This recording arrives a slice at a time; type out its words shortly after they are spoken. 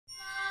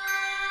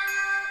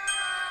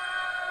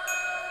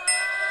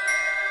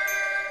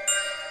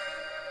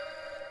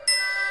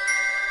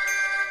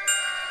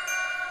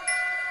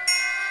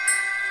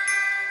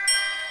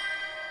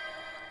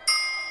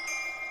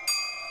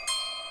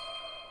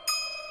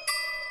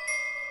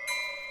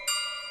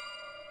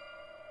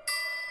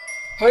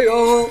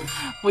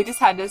We just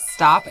had to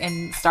stop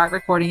and start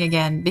recording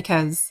again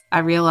because I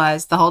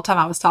realized the whole time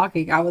I was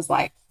talking, I was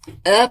like,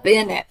 up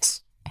in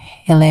it.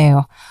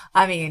 Hello.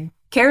 I mean,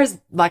 Kara's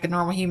like a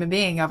normal human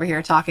being over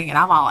here talking, and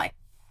I'm all like,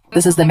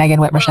 this is the Megan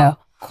Whitmer show.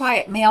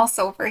 Quiet mouse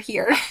over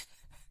here.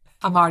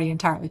 I'm already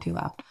entirely too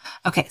loud.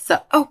 Okay, so.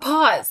 Oh,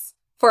 pause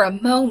for a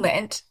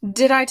moment.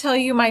 Did I tell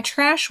you my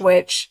Trash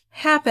Witch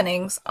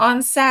happenings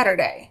on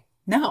Saturday?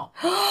 No.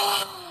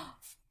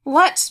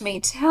 Let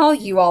me tell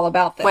you all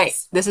about this.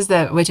 Wait, this is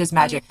the Witch's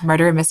Magic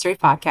Murder and Mystery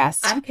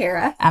Podcast. I'm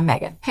Kara. I'm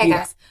Megan. Hey,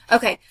 guys.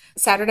 Okay,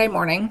 Saturday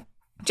morning,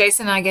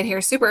 Jason and I get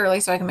here super early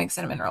so I can make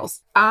cinnamon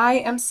rolls. I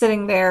am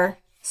sitting there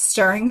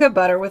stirring the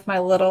butter with my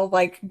little,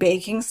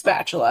 baking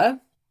spatula.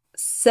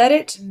 Set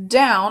it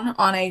down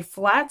on a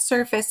flat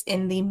surface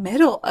in the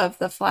middle of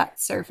the flat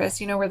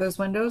surface. You know where those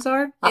windows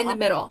are? In the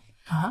middle.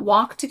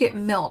 Walk to get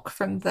milk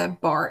from the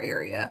bar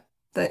area,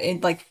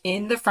 in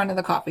the front of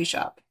the coffee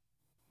shop.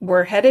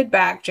 We're headed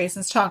back.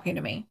 Jason's talking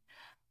to me.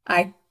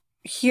 I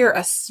hear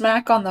a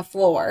smack on the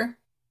floor.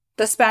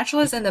 The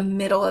spatula's in the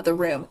middle of the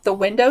room. The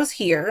window's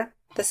here.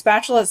 The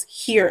spatula's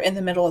here in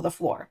the middle of the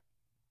floor.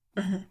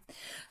 Mm-hmm.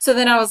 So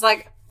then I was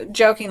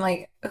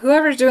joking,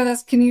 whoever's doing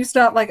this, can you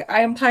stop?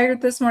 I am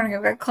tired this morning.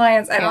 I've got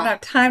clients. I don't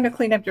have time to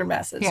clean up your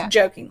messes. Yeah.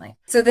 Jokingly.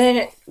 So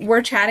then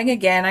we're chatting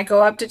again. I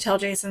go up to tell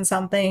Jason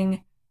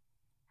something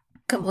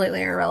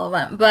completely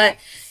irrelevant, but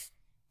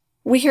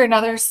we hear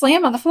another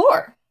slam on the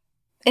floor.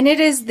 And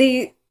it is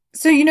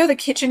so you know the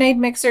KitchenAid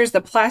mixers,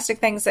 the plastic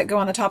things that go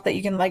on the top that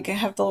you can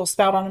have the little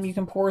spout on them you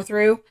can pour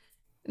through.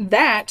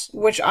 That,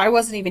 which I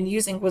wasn't even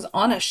using, was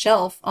on a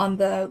shelf on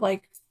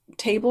the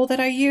table that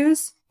I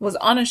use, was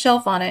on a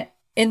shelf on it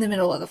in the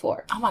middle of the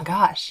floor. Oh my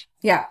gosh.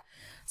 Yeah.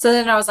 So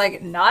then I was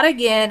like, not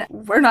again.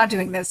 We're not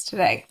doing this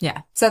today.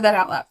 Yeah. Said that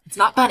out loud. It's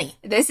not funny.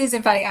 This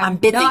isn't funny. I'm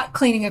busy. Not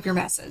cleaning up your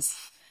messes.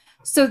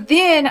 So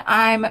then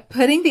I'm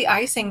putting the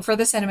icing for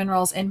the cinnamon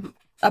rolls in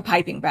a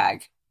piping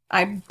bag.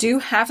 I do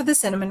half of the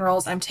cinnamon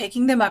rolls. I'm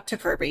taking them up to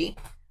Kirby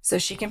so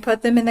she can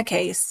put them in the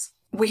case.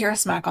 We hear a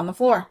smack on the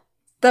floor.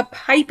 The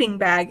piping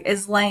bag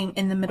is laying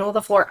in the middle of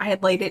the floor. I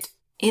had laid it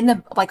in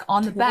the,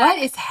 on the back what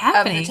is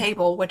happening? Of the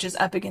table, which is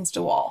up against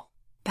a wall.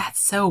 That's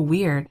so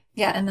weird.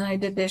 Yeah, and then I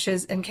did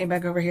dishes and came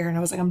back over here and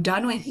I was like, I'm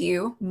done with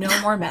you.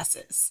 No more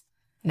messes.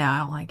 No, I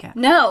don't like it.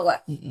 No.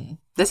 Mm-mm.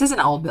 This is an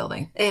old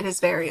building. It is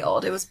very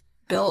old. It was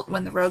built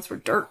when the roads were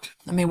dirt.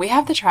 I mean, we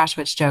have the Trash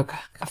Witch joke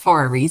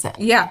for a reason.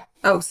 Yeah.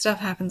 Oh, stuff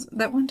happens.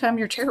 That one time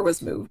your chair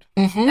was moved.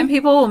 Mm-hmm. And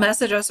people will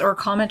message us or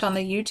comment on the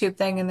YouTube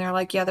thing and they're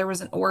like, yeah, there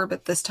was an orb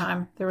at this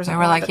time. There was an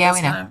orb at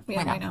this time.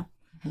 Yeah, we know.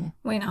 Mm-hmm.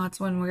 We know. It's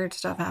when weird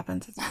stuff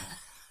happens.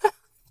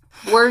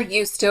 We're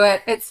used to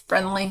it. It's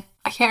friendly.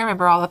 I can't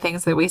remember all the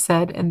things that we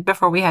said and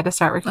before we had to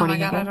start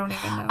recording. Oh my God, again. I don't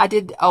even know. I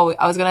did. Oh,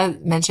 I was going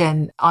to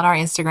mention on our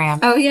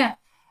Instagram. Oh, yeah.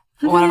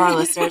 One of our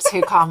listeners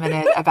who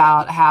commented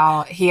about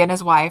how he and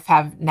his wife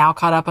have now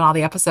caught up on all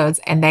the episodes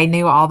and they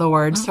knew all the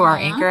words to our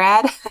anchor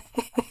ad.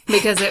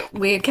 Because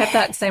we had kept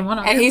that same one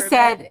on. And he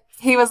said,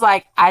 he was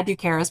like, I do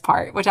Kara's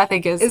part, which I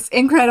think is it's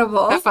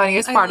incredible. The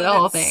funniest part of the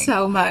whole thing.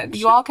 So much.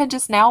 You all can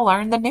just now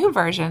learn the new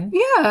version.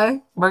 Yeah.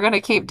 We're going to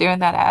keep doing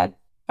that ad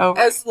over.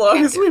 As long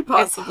as we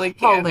possibly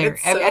can.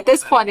 At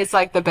this point, it's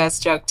the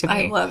best joke to me.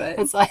 I love it.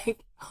 It's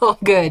oh,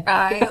 good.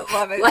 I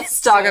love it.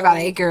 Let's talk about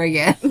Anchor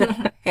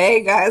again.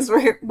 Hey, guys,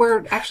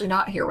 we're actually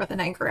not here with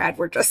an Anchor ad.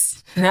 We're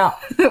just... No.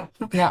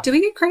 Do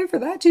we get credit for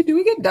that, too? Do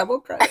we get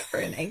double credit for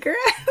an Anchor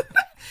ad?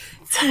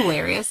 It's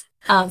hilarious.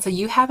 So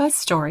you have a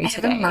story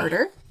today. I have a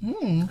murder.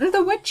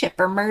 The wood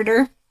chipper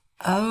murder.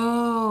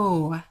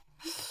 Oh.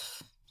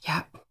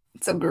 Yep.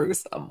 It's a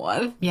gruesome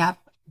one. Yep.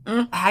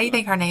 How do you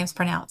think her name's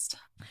pronounced?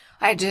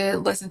 I had to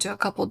listen to a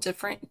couple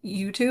different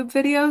YouTube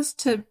videos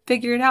to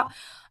figure it out.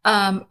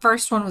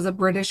 First one was a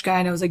British guy,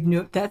 and I was like,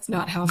 nope, that's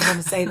not how I'm going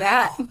to say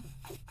that.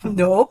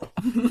 Nope.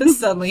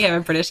 Suddenly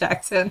have a British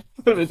accent.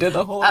 Did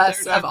the whole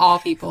Us, of all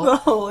people. The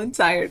whole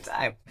entire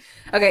time.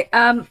 Okay,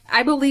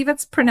 I believe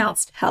it's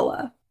pronounced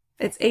Helle.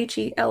 It's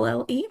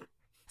Helle.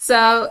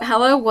 So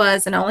Helle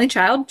was an only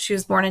child. She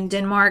was born in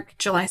Denmark,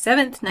 July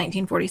 7th,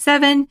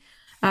 1947.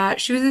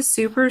 She was a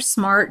super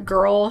smart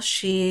girl.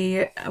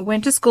 She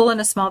went to school in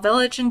a small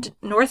village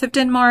north of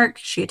Denmark.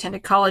 She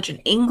attended college in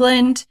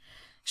England.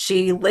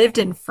 She lived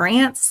in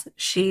France.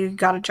 She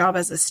got a job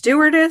as a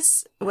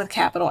stewardess with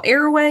Capital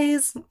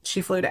Airways. She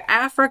flew to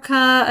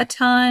Africa a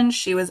ton.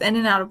 She was in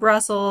and out of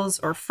Brussels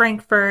or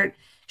Frankfurt.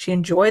 She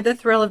enjoyed the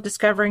thrill of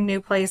discovering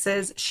new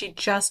places. She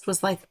just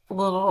was like a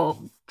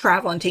little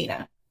traveling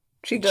Tina.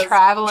 She does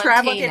traveling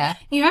Tina.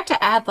 You have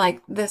to add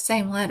the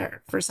same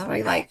letter for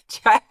somebody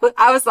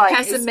I was like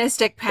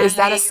pessimistic. Is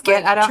that a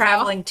skit? I don't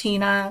traveling know.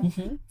 Tina.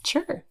 Mm-hmm.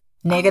 Sure.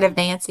 Negative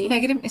Nancy.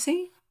 Negative.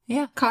 See.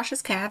 Yeah.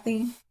 Cautious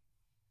Kathy.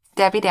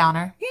 Debbie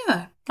Downer.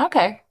 Yeah.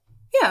 Okay.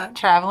 Yeah.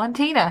 Traveling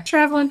Tina.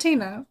 Traveling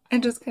Tina.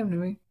 It just came to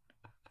me.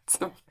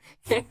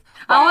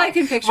 All I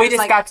can picture we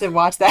just got to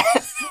watch that.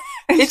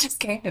 It just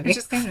came to me.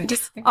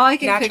 All I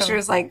can picture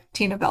is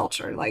Tina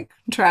Belcher,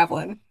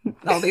 traveling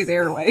all these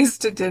airways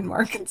to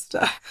Denmark and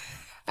stuff.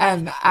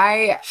 I'm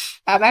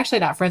actually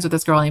not friends with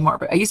this girl anymore,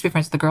 but I used to be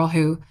friends with the girl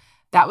who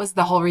that was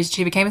the whole reason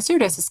she became a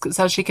stewardess, is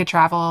so she could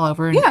travel all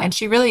over. And, Yeah. and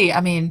she really,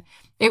 I mean,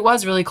 it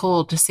was really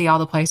cool to see all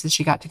the places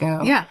she got to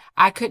go. Yeah.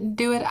 I couldn't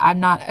do it. I'm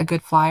not a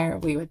good flyer.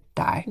 We would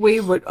die. We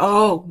would,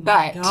 oh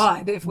my But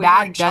God, if we that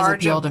were in does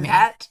charge appeal of to me.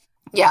 that.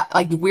 Yeah,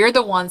 like we're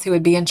the ones who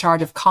would be in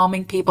charge of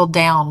calming people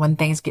down when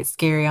things get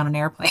scary on an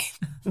airplane.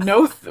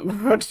 No,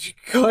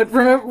 God,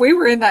 remember we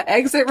were in that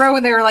exit row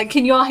and they were like,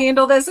 "Can you all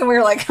handle this?" And we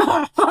were like,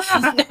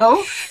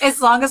 "No,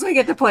 as long as we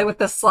get to play with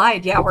the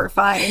slide, yeah, we're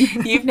fine."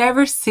 You've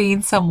never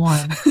seen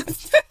someone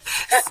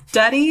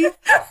study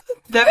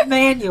the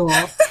manual.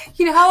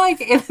 You know how,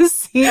 like, in the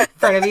seat in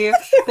front of you,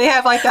 they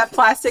have like that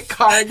plastic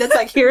card that's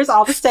like, here's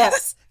all the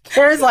steps.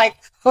 Here's like,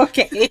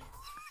 okay.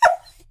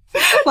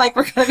 Like,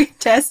 we're gonna be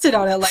tested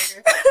on it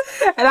later.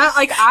 And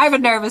I'm a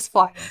nervous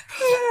flyer.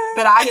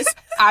 But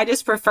I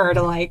just prefer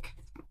to like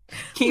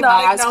keep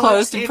Not my eyes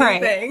closed and pray.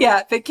 anything.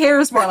 Yeah, but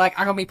Kara's more like,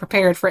 I'm gonna be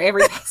prepared for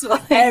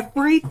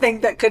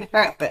Everything that could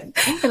happen.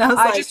 And I was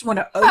I like, just want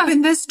to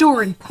open this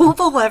door and pull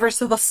the lever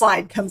so the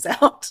slide comes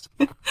out.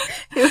 it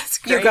was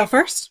great. You go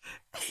first.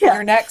 Yeah.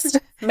 You're next.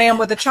 Ma'am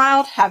with a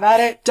child, have at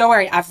it. Don't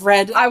worry, I've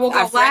read I will go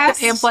I've read last.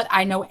 the pamphlet.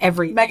 I know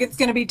everything. Megan's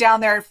going to be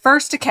down there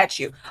first to catch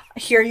you.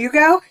 Here you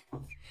go.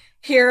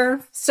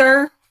 Here,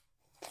 sir.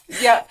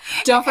 Yeah.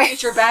 Don't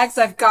forget your bags.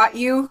 I've got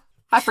you.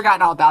 I've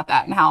forgotten all about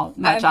that and how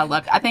much I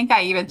loved it. I think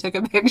I even took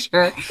a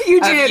picture You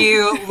of did.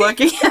 you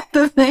looking at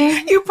the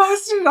thing. You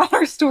posted it on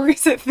our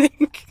stories, I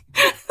think.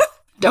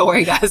 Don't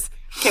worry, guys.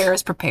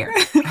 Kara's prepared.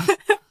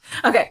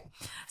 Okay.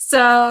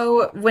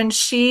 So when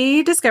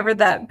she discovered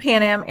that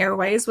Pan Am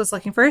Airways was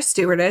looking for a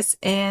stewardess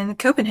in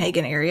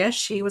Copenhagen area,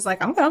 she was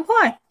like, I'm going to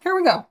apply. Here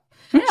we go.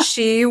 Yeah.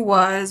 She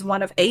was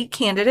one of 8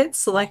 candidates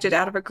selected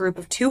out of a group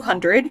of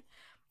 200.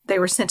 They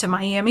were sent to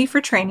Miami for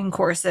training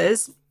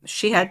courses.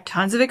 She had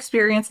tons of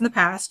experience in the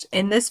past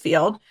in this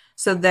field.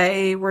 So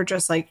they were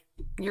just like,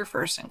 you're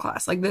first in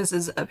class. Like, this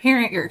is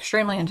apparent. You're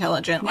extremely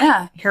intelligent. Like,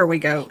 Yeah. here we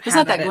go. It's Have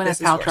not that at it. This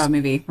Gwyneth is Paltrow yours.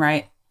 movie,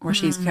 right? Where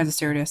she's becomes a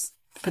stewardess.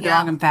 Put the Yeah.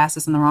 wrong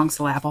emphasis and the wrong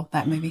syllable.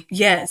 That movie.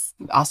 Yes.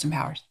 Austin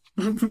Powers.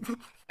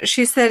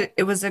 She said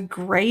it was a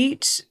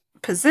great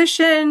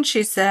position.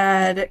 She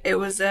said it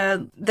was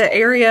the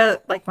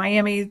area, like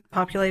Miami,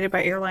 populated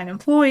by airline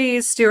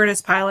employees,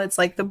 stewardess, pilots.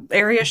 Like, the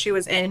area she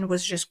was in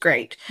was just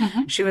great.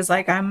 Mhm. She was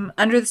like, I'm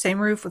under the same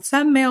roof with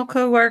some male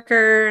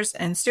coworkers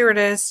and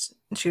stewardess.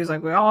 She was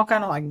like, we all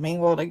kind of like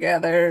mingle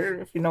together,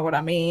 if you know what I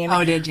mean.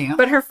 Oh, did you?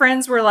 But her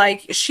friends were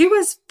like,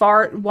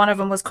 one of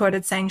them was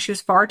quoted saying she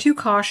was far too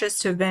cautious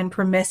to have been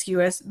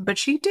promiscuous, but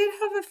she did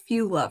have a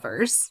few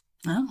lovers.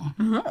 Oh.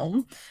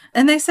 Mhm.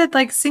 And they said,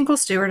 like, single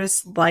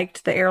stewardess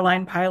liked the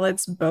airline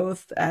pilots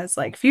both as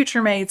like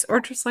future mates or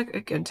just like a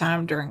good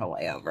time during a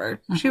layover.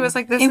 She was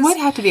like, It would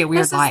have to be a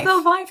weird this life. is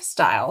the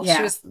lifestyle. Yeah.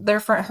 She was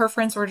her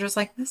friends were just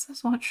like, this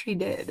is what she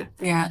did.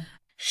 Yeah.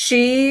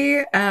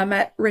 She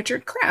met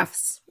Richard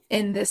Crafts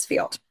in this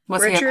field.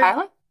 Was he a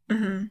pilot?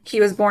 Mhm. He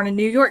was born in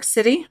New York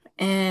City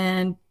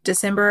in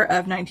December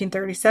of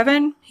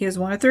 1937. He was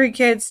one of 3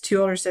 kids,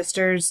 2 older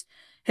sisters.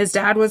 His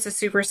dad was a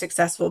super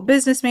successful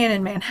businessman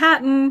in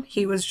Manhattan.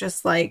 He was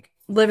just like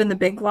living the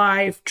big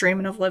life,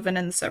 dreaming of living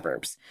in the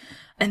suburbs.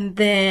 And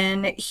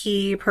then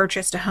he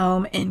purchased a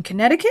home in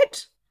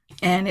Connecticut,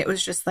 and it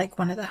was just like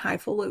one of the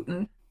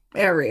highfalutin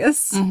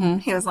areas. Mm-hmm.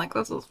 He was like,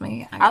 this was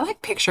me. I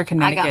like picture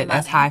Connecticut money.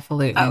 as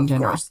highfalutin in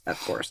general. Of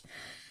course.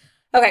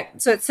 Okay,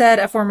 so it said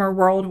a former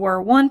World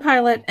War I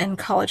pilot and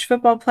college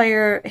football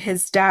player.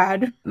 His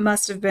dad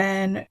must have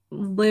been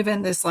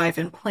living this life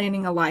and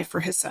planning a life for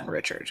his son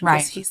Richard, because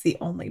Right. he's the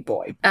only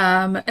boy.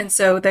 And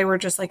so they were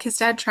just like, his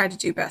dad tried to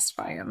do best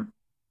by him.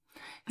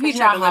 He You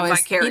tried know to how live his,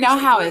 vicariously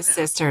his through him.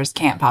 sisters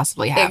can't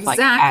possibly have like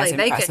Exactly. as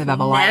They impressive could of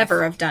a life.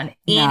 never have done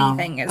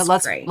anything No. as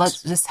But great.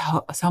 let's just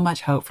so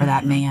much hope for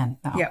that man.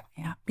 Though. Yeah.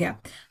 Yeah. Yeah.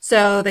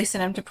 So they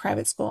sent him to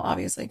private school,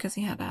 obviously, because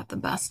he had to have the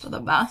best of the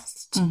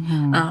best.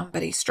 Mhm.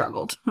 But he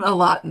struggled a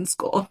lot in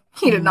school.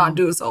 He did not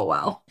do so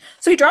well.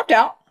 So he dropped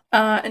out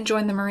and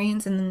joined the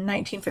Marines in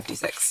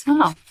 1956.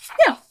 Oh.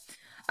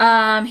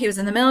 He was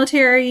in the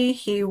military.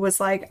 He was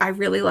like, I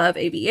really love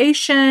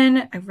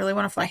aviation. I really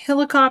want to fly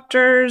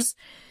helicopters.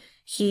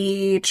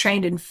 He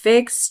trained in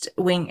fixed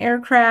wing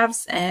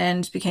aircrafts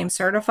and became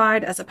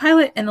certified as a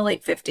pilot in the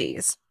late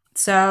 50s.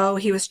 So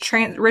he was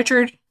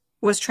Richard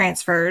was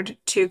transferred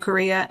to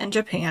Korea and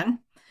Japan.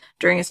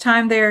 During his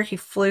time there, he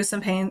flew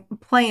some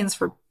planes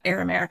for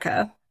Air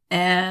America,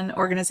 an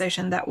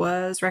organization that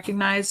was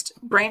recognized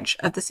branch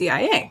of the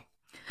CIA.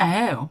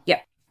 Oh. Yeah.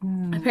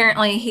 Mm.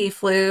 Apparently, he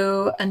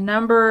flew a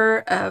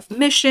number of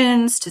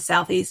missions to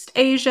Southeast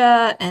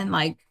Asia and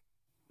like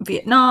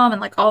Vietnam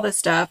and like all this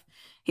stuff.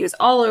 He was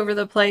all over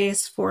the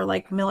place for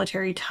like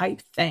military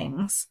type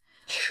things.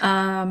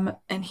 And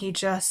he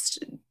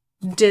just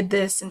did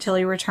this until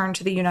he returned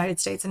to the United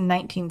States in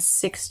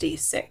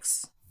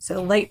 1966.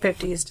 So late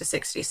 50s to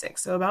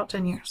 66. So about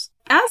 10 years.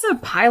 As a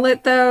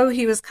pilot, though,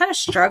 he was kind of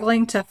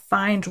struggling to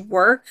find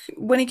work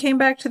when he came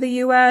back to the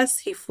U.S.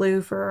 He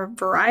flew for a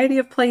variety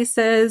of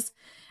places.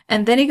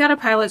 And then he got a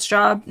pilot's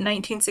job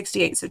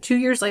 1968, so 2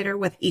 years later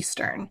with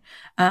Eastern.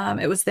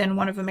 It was then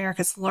one of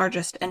America's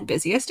largest and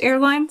busiest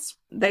airlines.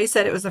 They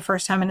said it was the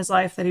first time in his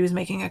life that he was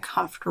making a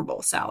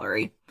comfortable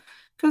salary.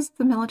 Because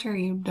the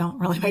military, you don't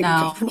really make a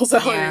comfortable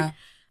salary. Yeah.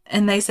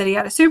 And they said he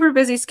had a super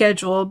busy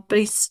schedule, but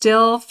he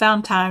still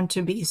found time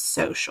to be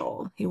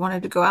social. He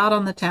wanted to go out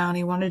on the town.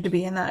 He wanted to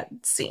be in that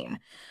scene.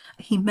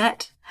 He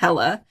met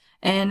Helle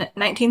in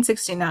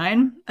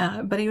 1969,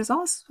 but he was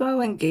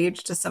also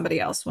engaged to somebody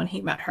else when he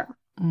met her.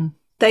 Mm.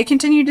 They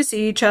continued to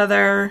see each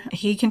other.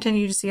 He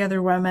continued to see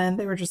other women.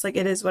 They were just like,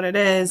 it is what it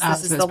is.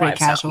 This is so the it's pretty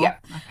lifestyle. casual.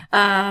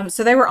 Yeah. Okay.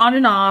 So they were on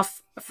and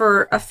off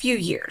for a few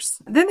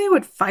years. Then they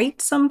would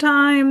fight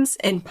sometimes,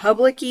 in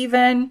public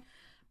even,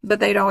 but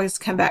they'd always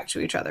come back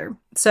to each other.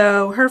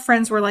 So her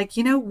friends were like,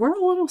 we're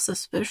a little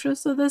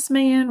suspicious of this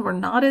man. We're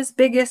not his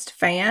biggest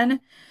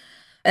fan.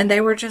 And they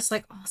were just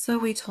like, also,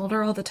 we told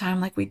her all the time,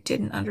 like, we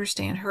didn't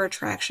understand her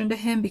attraction to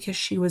him because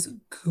she was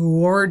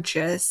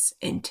gorgeous,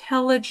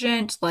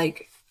 intelligent,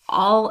 like,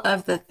 all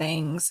of the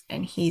things,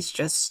 and he's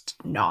just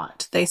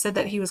not. They said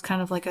that he was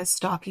kind of like a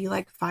stocky,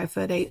 like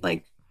 5'8",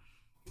 like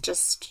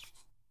just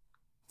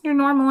your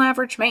normal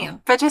average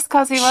man. But just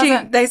because he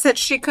wasn't They said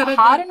she could have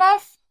hot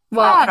enough?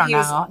 Well, I don't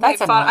know.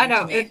 That's I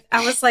know. annoying to me.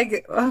 I was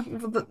like,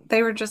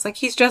 they were just like,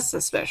 he's just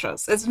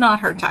suspicious. It's not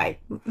her type.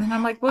 And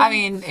I'm like, well, I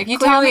mean, if you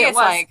tell me it's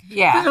like,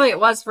 yeah. Clearly it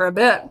was for a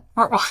bit.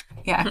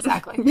 Yeah,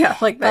 exactly. Yeah,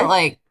 like that. But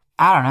like,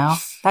 I don't know.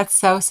 That's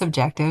so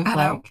subjective. I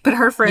know. Like, But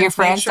her friends, your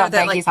friends made sure don't that,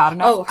 think like, he's hot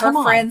enough? Oh, her Come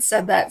on. friends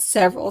said that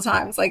several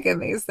times, like in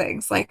these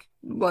things, like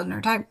wasn't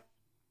her type.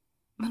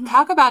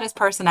 Talk about his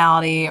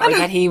personality or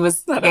that he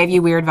gave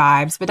you weird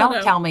vibes, but I don't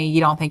know. tell me you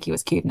don't think he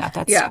was cute enough.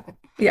 That's stupid.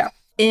 Yeah.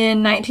 In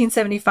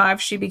 1975,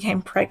 she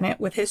became pregnant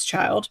with his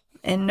child.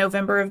 In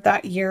November of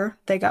that year,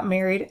 they got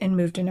married and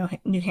moved to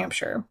New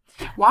Hampshire.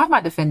 Why am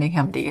I defending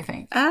him, do you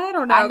think? I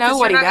don't know. I know 'cause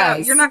what he you're not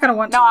does. You're not going to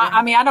want to. No,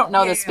 I mean, I don't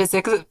know Yeah, the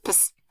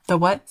specifics. The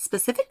what?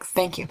 specifics.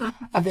 Thank you.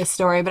 Of this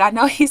story, but I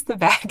know he's the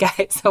bad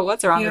guy. So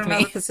what's wrong You with don't know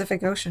me? the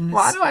Pacific Ocean. Is...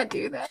 Why do I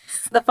do that?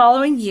 The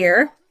following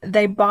year,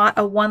 they bought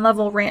a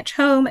one-level ranch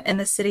home in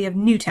the city of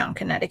Newtown,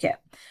 Connecticut.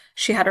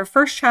 She had her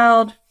first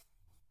child,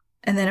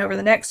 and then over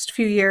the next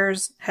few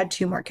years, had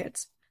 2 more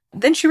kids.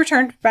 Then she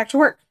returned back to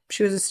work.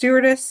 She was a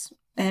stewardess,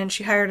 and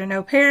she hired an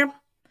au pair.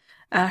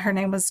 Her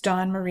name was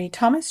Dawn Marie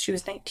Thomas. She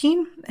was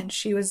 19, and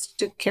she was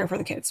to care for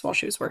the kids while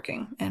she was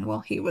working, and while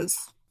he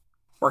was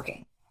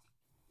working.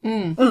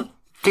 Do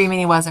you mean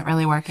he wasn't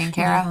really working,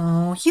 Kara?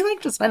 No, he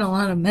liked to spend a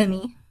lot of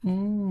money.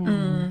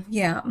 Mm.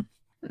 Yeah.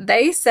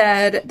 They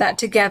said that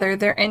together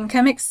their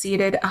income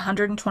exceeded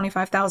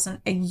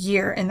 $125,000 a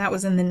year, and that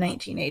was in the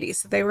 1980s.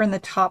 So they were in the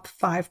top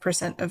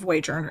 5% of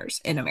wage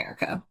earners in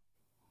America.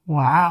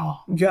 Wow.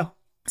 Yeah.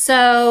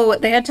 So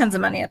they had tons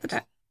of money at the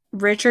time.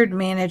 Richard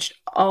managed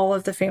all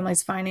of the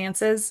family's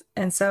finances,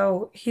 and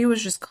so he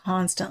was just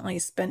constantly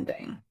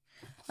spending.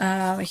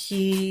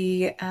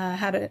 He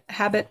had a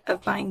habit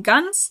of buying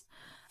guns,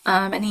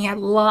 and he had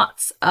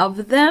lots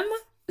of them.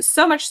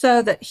 So much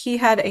so that he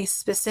had a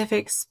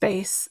specific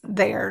space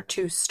there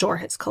to store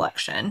his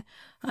collection.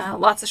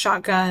 Lots of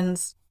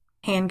shotguns,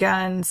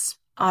 handguns,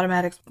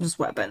 automatic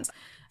weapons.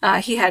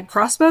 He had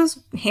crossbows,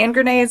 hand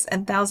grenades,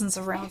 and thousands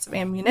of rounds of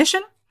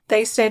ammunition.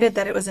 They stated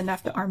that it was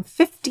enough to arm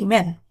 50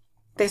 men.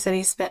 They said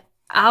he spent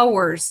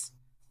hours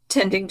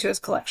tending to his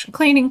collection,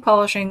 cleaning,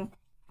 polishing,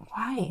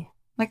 Why?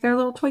 like their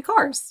little toy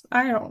cars.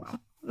 I don't know.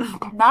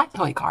 They're not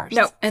toy cars.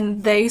 No,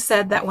 and they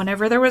said that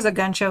whenever there was a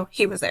gun show,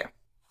 he was there.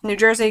 New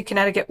Jersey,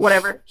 Connecticut,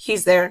 whatever,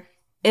 he's there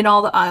in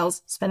all the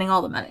aisles, spending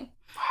all the money.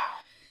 Wow.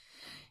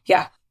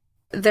 Yeah.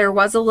 There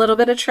was a little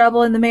bit of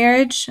trouble in the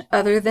marriage,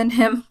 other than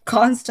him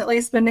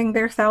constantly spending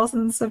their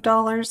thousands of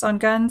dollars on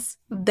guns.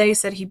 They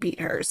said he beat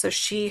her, so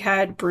she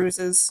had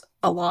bruises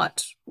a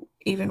lot,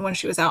 even when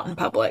she was out in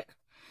public.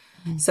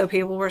 So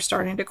people were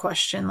starting to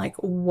question, like,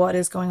 what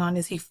is going on?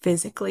 Is he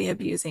physically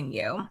abusing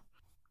you?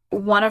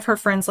 One of her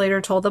friends later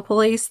told the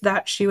police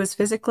that she was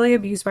physically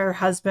abused by her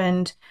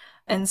husband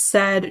and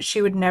said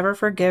she would never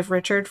forgive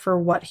Richard for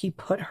what he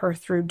put her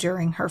through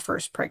during her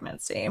first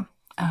pregnancy.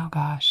 Oh,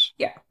 gosh.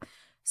 Yeah.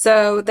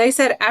 So they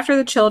said after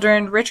the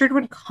children, Richard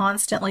would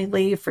constantly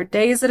leave for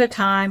days at a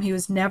time. He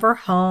was never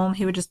home.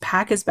 He would just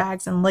pack his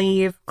bags and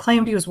leave,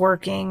 claimed he was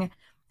working.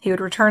 He would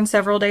return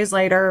several days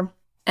later.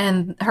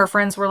 And her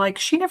friends were like,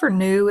 she never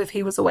knew if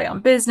he was away on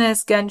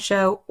business, gun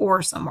show,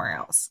 or somewhere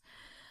else.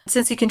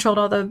 Since he controlled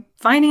all the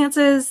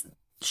finances,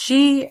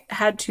 she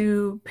had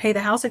to pay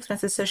the house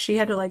expenses. So she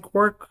had to like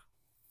work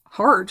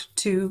hard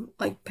to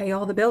like pay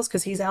all the bills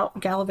because he's out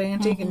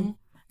gallivanting and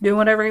doing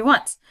whatever he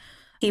wants.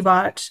 He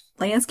bought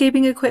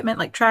landscaping equipment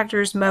like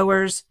tractors,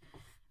 mowers,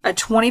 a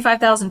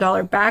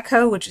 $25,000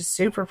 backhoe, which is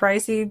super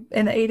pricey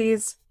in the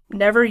 80s.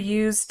 Never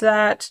used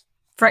that.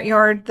 Front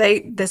yard,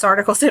 this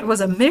article said, was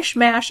a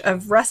mishmash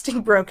of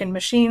rusting, broken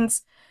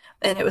machines,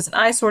 and it was an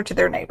eyesore to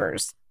their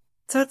neighbors.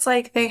 So it's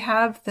like they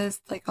have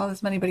this, like, all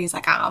this money, but he's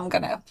like, I'm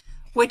gonna.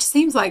 Which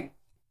seems like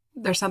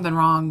there's something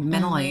wrong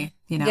mentally,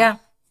 you know?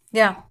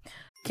 Yeah.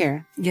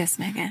 Kara, Yes,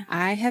 Megan.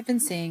 I have been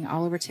seeing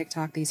all over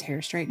TikTok these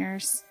hair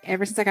straighteners.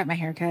 Ever since I got my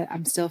hair cut,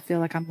 I still feel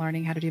like I'm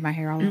learning how to do my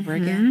hair all over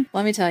again.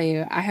 Let me tell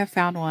you, I have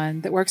found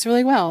one that works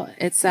really well.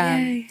 It's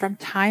from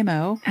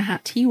Tymo,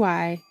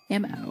 Tymo.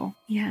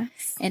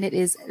 Yes. And it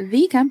is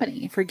the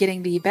company for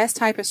getting the best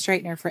type of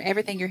straightener for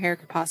everything your hair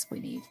could possibly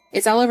need.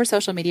 It's all over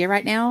social media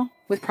right now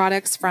with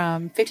products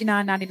from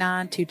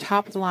 $59.99 to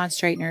top of the line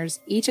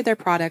straighteners. Each of their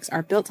products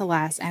are built to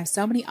last and have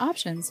so many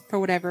options for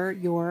whatever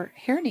your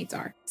hair needs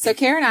are. So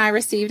Kara and I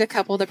received a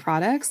couple of the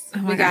products. Oh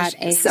my we gosh,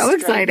 got a so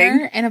exciting.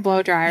 straightener and a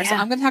blow dryer. So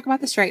Yeah. I'm going to talk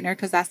about the straightener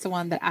because that's the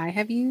one that I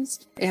have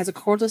used. It has a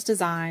cordless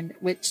design,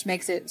 which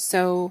makes it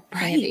so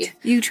handy.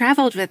 You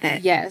traveled with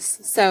it. Yes.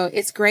 So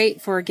it's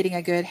great for getting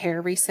a good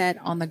hair reset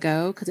on the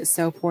go because it's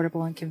so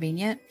portable and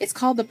convenient. It's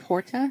called the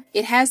Porta.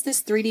 It has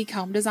this 3D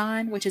comb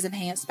design, which is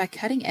enhanced by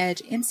cutting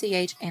edge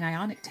MCH and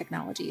ionic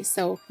technology.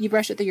 So you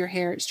brush it through your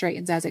hair, it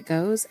straightens as it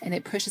goes, and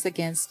it pushes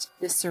against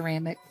this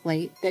ceramic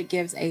plate that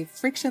gives a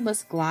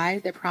frictionless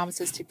glide that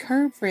promises to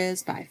curb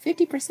frizz by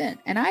 50%.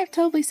 And I've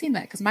totally seen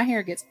that because my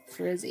hair gets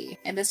frizzy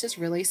and this just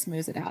really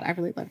smooths it out. I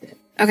really loved it.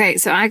 Okay,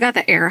 so I got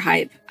the air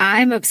hype.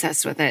 I'm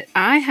obsessed with it.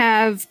 I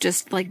have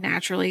just like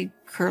naturally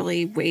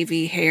curly,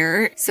 wavy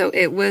hair. So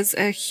it was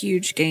a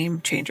huge game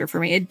changer for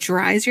me. It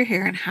dries your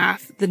hair in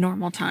half the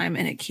normal time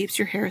and it keeps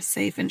your hair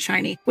safe and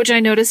shiny, which I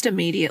noticed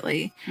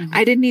immediately.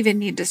 I didn't even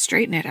need to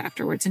straighten it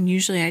afterwards. And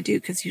usually I do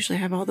because usually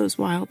I have all those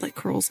wild like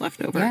curls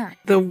left over. Yeah.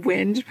 The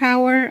wind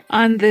power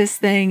on this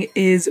thing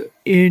is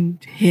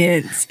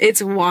intense.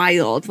 It's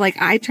wild. Like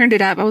I turned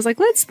it up. I was like,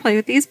 let's play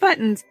with these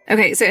buttons.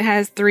 Okay. So it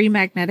has 3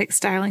 magnetic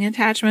styling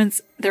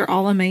attachments. They're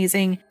all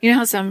amazing. You know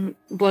how some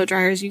blow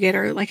dryers you get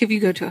are like if you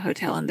go to a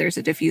hotel and there's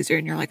a diffuser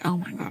and you're like, oh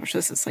my gosh,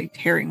 this is like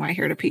tearing my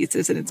hair to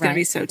pieces and it's going to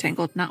be so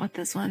tangled. Not with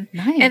this one.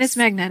 Nice. And it's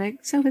magnetic.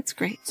 So it's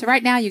great. So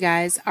right now, you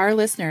guys, our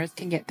listeners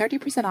can get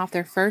 30% off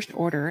their first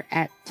order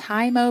at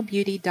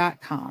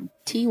tymobeauty.com,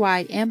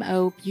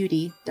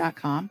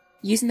 TYMObeauty.com,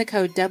 using the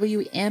code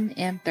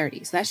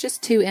WMM30. So that's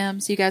just 2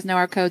 M's. So you guys know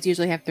our codes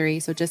usually have 3.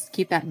 So just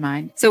keep that in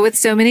mind. So with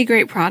so many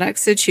great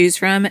products to choose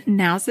from,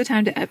 now's the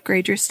time to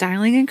upgrade your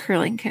styling and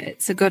curling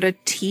kit. So go to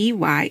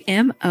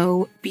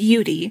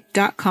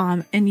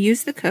TYMObeauty.com and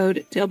use the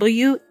code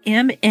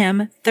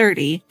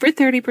WMM30 for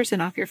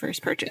 30% off your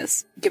first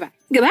purchase. Goodbye.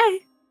 Goodbye.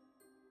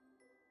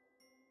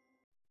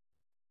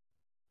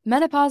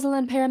 Menopausal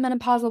and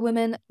perimenopausal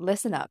women,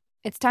 listen up.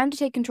 It's time to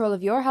take control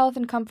of your health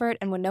and comfort,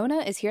 and Winona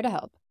is here to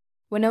help.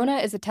 Winona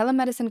is a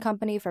telemedicine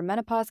company for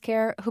menopause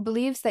care who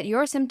believes that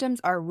your symptoms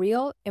are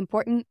real,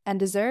 important, and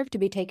deserve to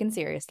be taken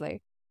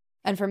seriously.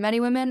 And for many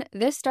women,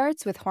 this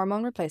starts with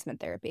hormone replacement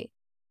therapy.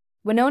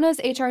 Winona's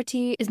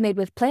HRT is made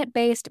with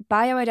plant-based,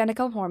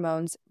 bioidentical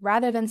hormones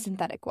rather than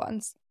synthetic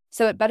ones,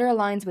 so it better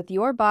aligns with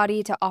your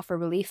body to offer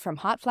relief from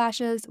hot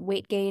flashes,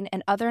 weight gain,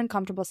 and other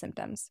uncomfortable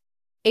symptoms.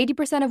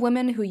 80% of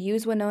women who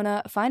use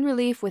Winona find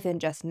relief within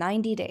just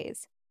 90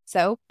 days.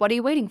 So, what are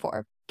you waiting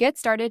for? Get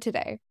started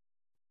today.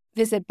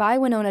 Visit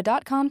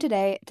buywinona.com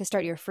today to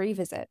start your free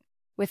visit.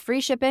 With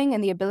free shipping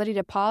and the ability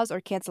to pause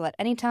or cancel at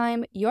any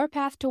time, your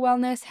path to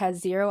wellness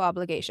has 0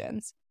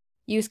 obligations.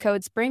 Use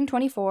code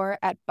SPRING24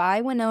 at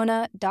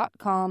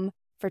buywinona.com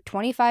for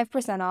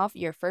 25% off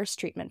your first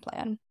treatment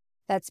plan.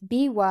 That's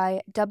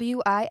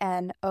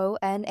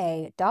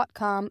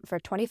BYWINONA.com for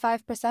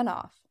 25%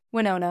 off.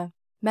 Winona.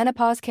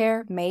 Menopause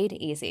care made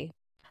easy.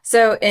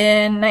 So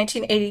in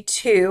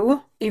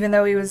 1982, even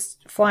though he was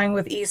flying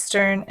with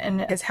Eastern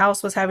and his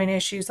house was having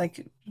issues,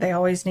 like they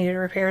always needed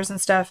repairs and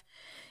stuff,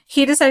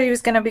 he decided he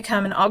was going to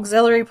become an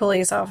auxiliary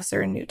police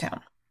officer in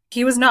Newtown.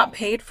 He was not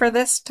paid for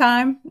this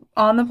time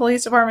on the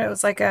police department. It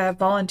was like a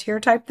volunteer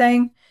type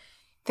thing.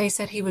 They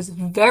said he was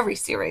very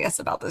serious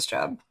about this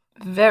job.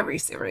 Very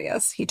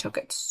serious. He took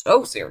it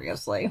so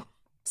seriously.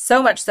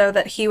 So much so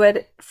that he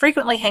would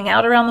frequently hang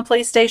out around the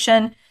police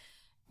station.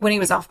 When he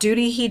was off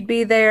duty, he'd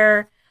be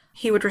there.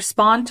 He would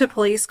respond to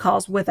police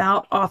calls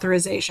without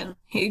authorization.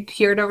 He'd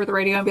hear it over the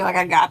radio and be like,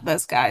 I got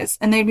this, guys.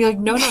 And they'd be like,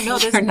 no,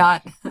 this, You're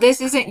not.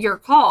 this isn't your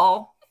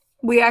call.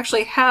 We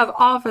actually have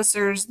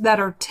officers that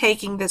are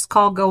taking this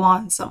call. Go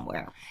on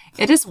somewhere.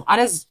 I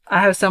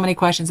have so many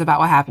questions about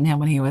what happened to him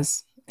when he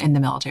was in the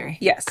military.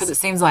 Yes. Because it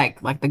seems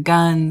like the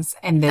guns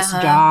and this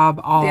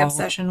job all The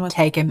obsession with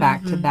take him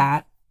back to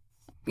that.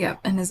 Yep.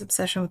 And his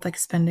obsession with like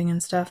spending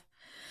and stuff.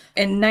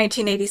 In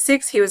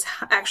 1986, he was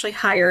actually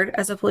hired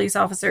as a police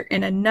officer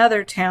in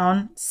another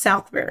town,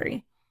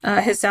 Southbury.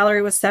 His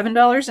salary was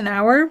 $7 an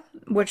hour,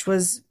 which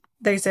was,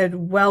 they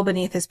said, well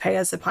beneath his pay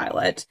as a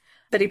pilot.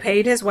 But he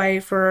paid his way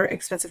for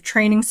expensive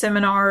training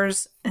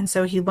seminars, and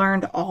so he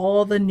learned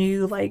all the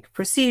new like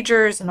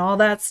procedures and all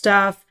that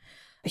stuff.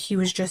 He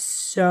was just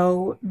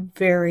so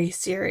very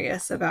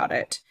serious about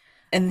it.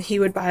 And he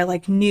would buy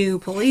like new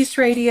police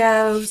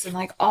radios and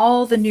like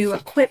all the new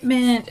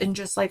equipment and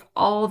just like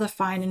all the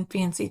fine and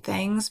fancy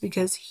things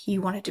because he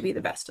wanted to be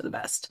the best of the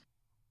best.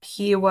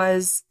 He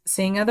was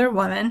seeing other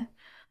women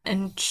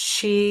and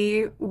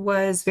she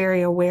was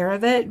very aware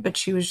of it, but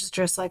she was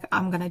just like,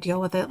 I'm going to deal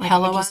with it. Like,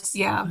 Helle was?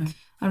 Yeah.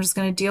 I'm just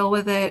going to deal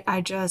with it.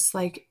 I just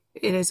like,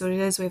 it is what it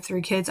is. We have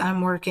 3 kids.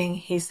 I'm working.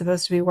 He's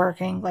supposed to be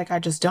working. Like, I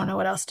just don't know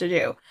what else to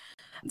do.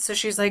 So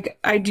she's like,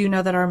 I do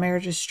know that our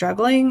marriage is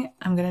struggling.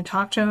 I'm going to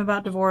talk to him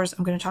about divorce.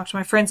 I'm going to talk to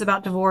my friends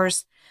about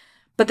divorce.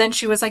 But then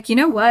she was like, you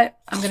know what?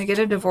 I'm going to get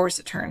a divorce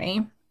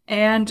attorney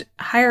and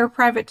hire a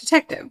private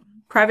detective.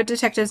 Private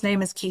detective's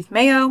name is Keith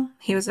Mayo.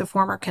 He was a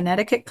former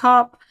Connecticut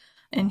cop,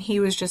 and he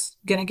was just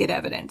going to get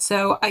evidence.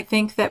 So I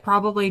think that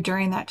probably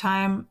during that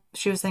time,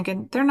 she was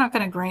thinking, they're not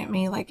going to grant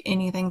me like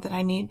anything that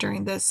I need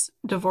during this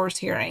divorce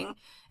hearing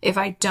if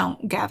I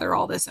don't gather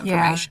all this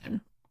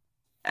information.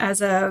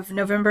 As of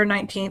November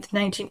 19th,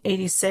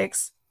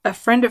 1986, a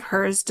friend of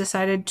hers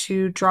decided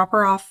to drop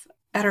her off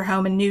at her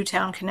home in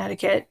Newtown,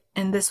 Connecticut,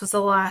 and this was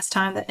the last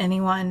time that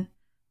anyone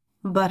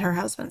but her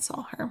husband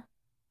saw her.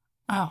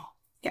 Oh.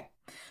 Yeah.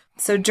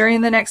 So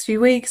during the next few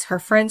weeks, her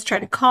friends tried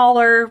to call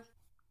her.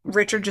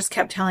 Richard just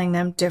kept telling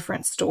them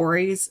different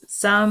stories.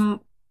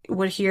 Some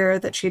would hear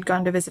that she had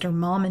gone to visit her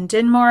mom in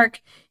Denmark.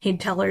 He'd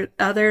tell her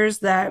others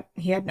that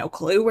he had no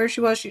clue where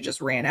she was. She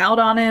just ran out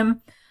on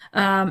him.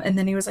 And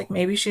then he was like,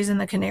 maybe she's in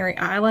the Canary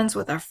Islands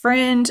with a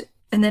friend.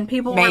 And then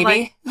people were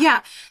like,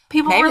 yeah,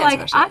 people were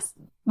like,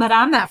 but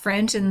I'm that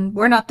friend and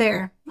we're not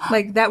there.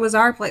 Like, that was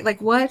our place.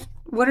 Like, what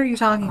are you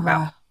talking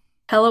about?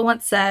 Helle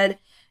once said,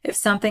 if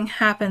something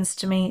happens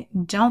to me,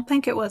 don't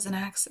think it was an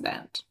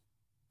accident.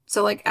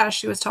 So, like, as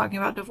she was talking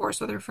about divorce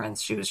with her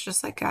friends, she was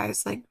just like,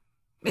 guys, like,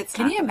 it's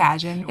Can you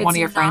imagine one of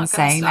your friends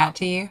saying that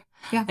to you?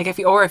 Yeah. Like, if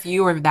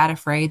you were that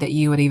afraid that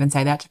you would even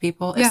say that to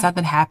people, if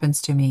something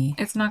happens to me,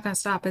 it's not going to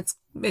stop.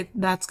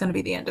 That's going to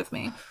be the end of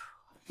me.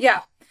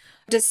 Yeah.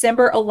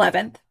 December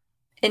 11th,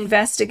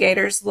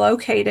 investigators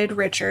located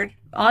Richard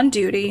on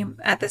duty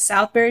at the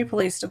Southbury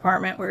Police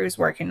Department where he was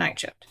working night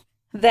shift.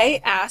 They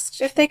asked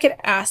if they could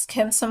ask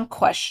him some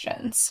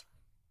questions.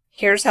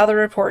 Here's how the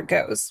report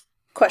goes.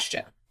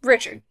 Question.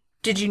 Richard,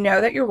 did you know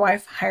that your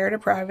wife hired a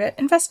private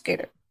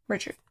investigator?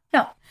 Richard.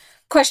 No.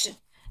 Question.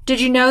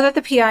 Did you know that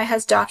the PI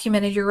has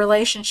documented your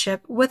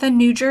relationship with a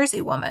New Jersey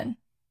woman?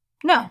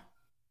 No.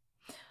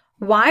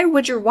 Why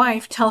would your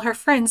wife tell her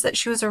friends that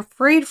she was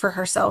afraid for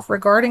herself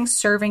regarding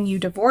serving you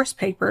divorce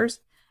papers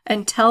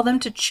and tell them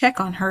to check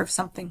on her if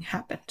something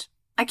happened?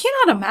 I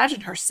cannot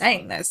imagine her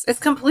saying this. It's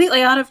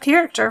completely out of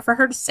character for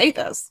her to say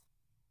this.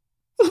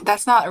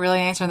 that's not really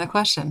answering the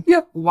question.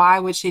 Yep. Why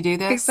would she do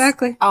this?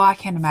 Exactly. Oh, I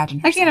can't imagine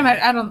her I can't saying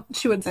imagine.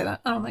 She wouldn't say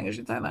that. I don't think she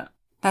should say that.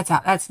 That's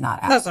not That's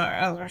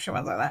not, she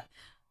wouldn't say that.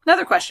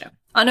 Another question.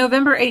 On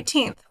November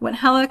 18th, when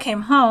Helle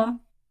came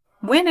home,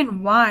 when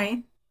and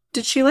why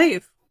did she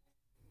leave?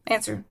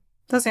 Answer.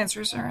 Those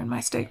answers are in my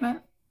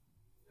statement.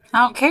 I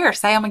don't care.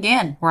 Say them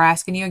again. We're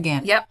asking you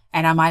again. Yep.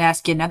 And I might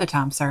ask you another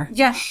time, sir.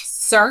 Yeah,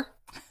 sir.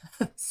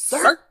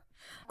 Sir.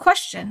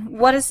 Question.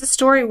 What is the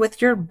story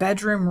with your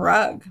bedroom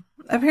rug?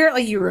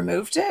 Apparently you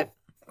removed it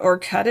or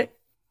cut it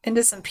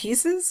into some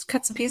pieces,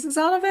 cut some pieces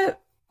out of it.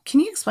 Can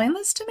you explain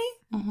this to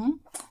me? Mm-hmm.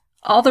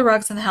 All the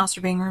rugs in the house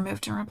are being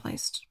removed and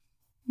replaced.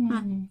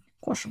 Mm-hmm.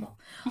 Questionable.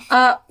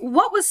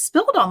 What was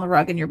spilled on the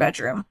rug in your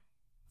bedroom?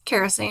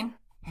 Kerosene.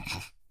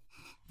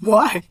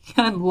 Why?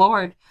 Good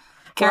Lord.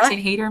 Kerosene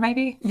heater,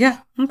 maybe? Yeah,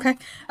 okay.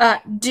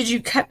 Did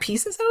you cut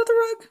pieces out of the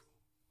rug?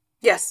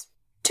 Yes.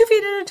 2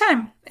 feet at a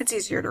time. It's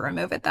easier to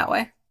remove it that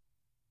way.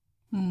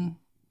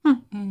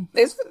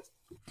 Is it?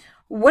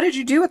 What did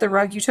you do with the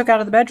rug you took out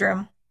of the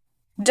bedroom?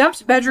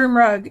 Dumped bedroom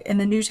rug in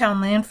the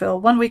Newtown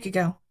landfill 1 week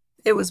ago.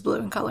 It was blue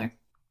in color.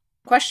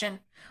 Question.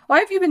 Why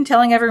have you been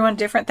telling everyone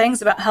different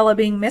things about Helle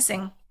being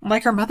missing,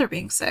 like her mother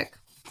being sick?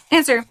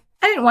 Answer.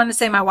 I didn't want to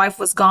say my wife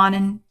was gone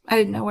and I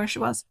didn't know where she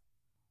was.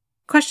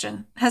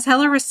 Question. Has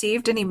Helle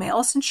received any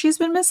mail since she's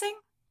been missing?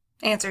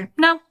 Answer.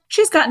 No.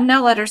 She's gotten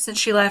no letters since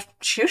she left.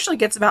 She usually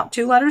gets about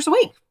 2 letters a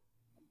week.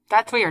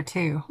 That's weird,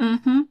 too.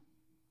 Mm-hmm.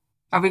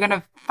 Are we going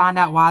to find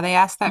out why they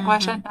asked that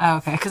question? Oh,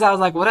 okay. Because I was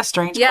like, what a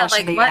strange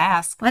question to even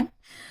ask. What?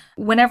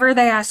 Whenever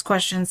they asked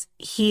questions,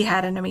 he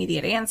had an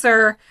immediate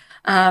answer.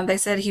 They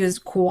said he was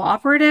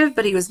cooperative,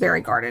 but he was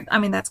very guarded. I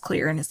mean, that's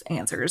clear in his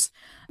answers.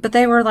 But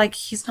they were like,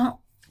 he's not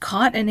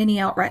caught in any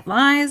outright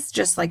lies,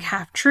 just like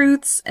half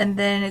truths. And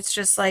then it's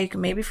just like,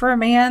 maybe for a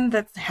man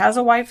that has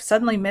a wife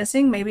suddenly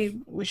missing, maybe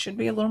we should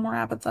be a little more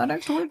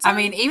apathetic towards him. I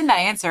mean, even that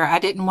answer, I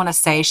didn't want to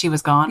say she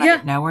was gone. Yeah. I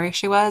didn't know where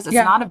she was. It's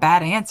not a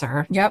bad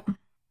answer. Yep.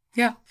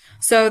 Yeah.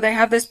 So they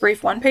have this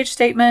brief 1-page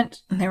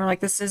statement, and they were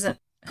like, this isn't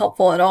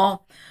helpful at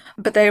all.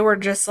 But they were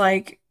just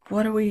like,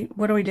 what do we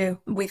do?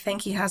 We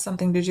think he has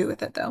something to do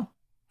with it, though.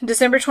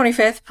 December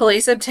 25th,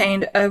 police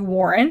obtained a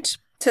warrant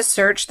to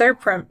search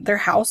their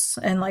house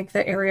and like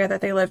the area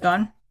that they lived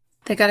on.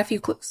 They got a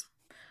few clues.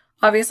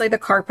 Obviously, the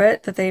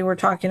carpet that they were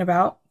talking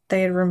about,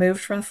 they had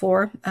removed from the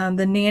floor.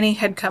 The nanny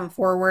had come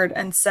forward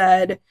and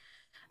said,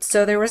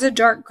 so there was a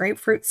dark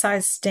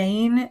grapefruit-sized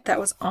stain that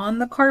was on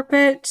the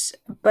carpet,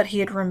 but he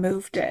had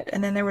removed it.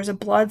 And then there was a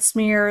blood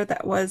smear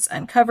that was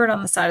uncovered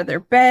on the side of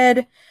their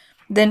bed.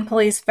 Then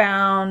police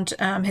found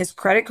his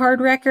credit card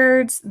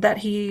records, that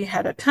he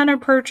had a ton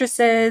of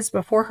purchases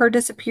before her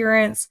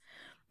disappearance.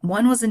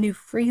 One was a new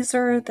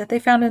freezer that they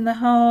found in the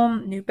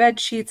home, new bed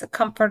sheets, a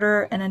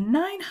comforter, and a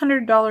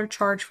 $900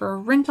 charge for a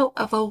rental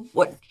of a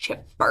wood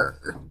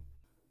chipper.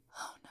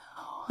 Oh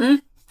no.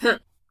 Mm-hmm.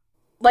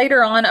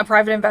 Later on, a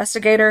private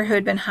investigator who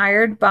had been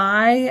hired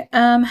by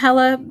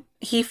Helle,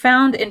 he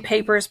found in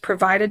papers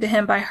provided to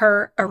him by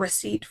her a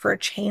receipt for a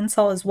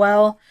chainsaw as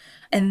well.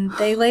 And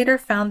they later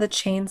found the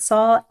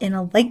chainsaw in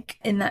a lake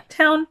in that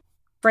town.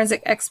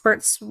 Forensic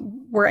experts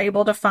were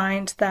able to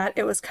find that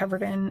it was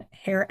covered in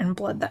hair and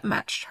blood that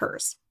matched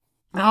hers.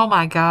 Oh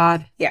my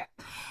God. Yeah.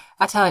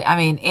 I tell you, I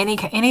mean,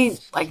 any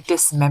like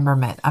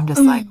dismemberment, I'm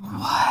just like,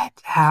 what?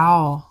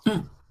 How?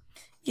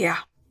 Yeah.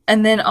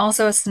 And then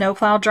also a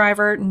snowplow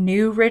driver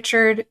knew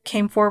Richard,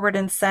 came forward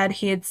and said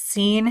he had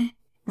seen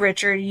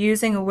Richard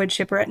using a wood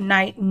chipper at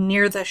night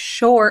near the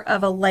shore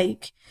of a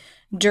lake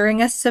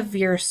during a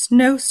severe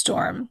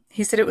snowstorm.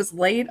 He said it was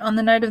late on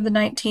the night of the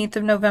 19th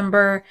of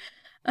November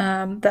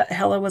that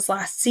Helle was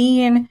last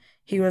seen.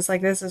 He was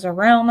like, this is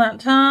around that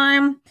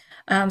time.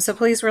 So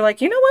police were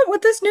like, you know what?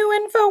 With this new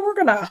info,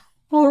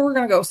 we're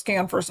gonna go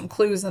scan for some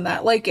clues in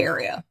that lake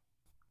area.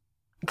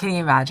 Can you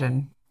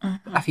imagine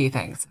a few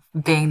things?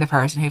 Being the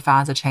person who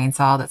finds a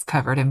chainsaw that's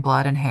covered in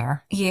blood and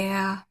hair.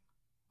 Yeah.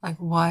 Like,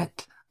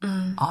 what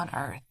on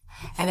earth?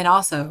 And then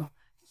also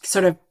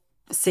sort of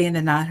seeing the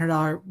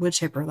 $900 wood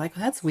chipper, like,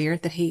 well, that's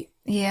weird that he...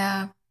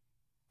 Yeah.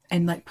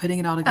 And, like, putting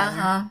it all together.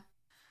 Uh-huh.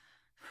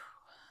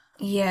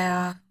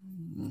 Yeah.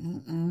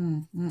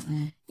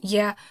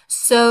 Yeah.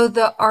 So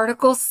the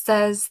article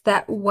says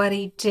that what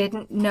he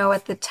didn't know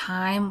at the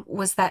time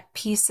was that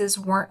pieces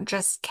weren't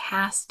just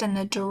cast in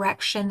the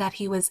direction that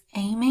he was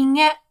aiming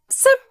at.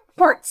 Some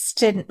parts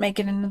didn't make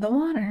it into the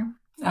water.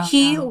 Oh,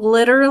 He no.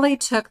 literally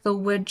took the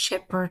wood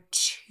chipper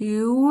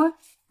to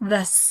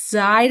the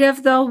side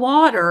of the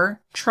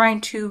water,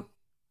 trying to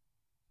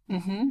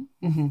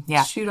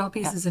Yeah. shoot all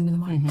pieces into the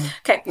water. Mm-hmm.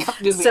 Okay.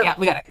 Yeah,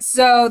 we got it.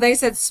 So they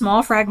said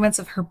small fragments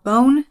of her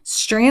bone,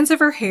 strands of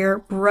her hair,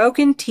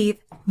 broken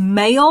teeth,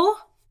 mail,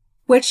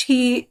 which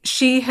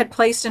she had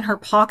placed in her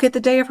pocket the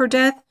day of her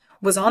death,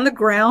 was on the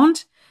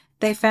ground.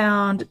 They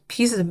found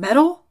pieces of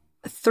metal,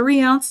 3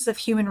 ounces of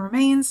human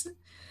remains,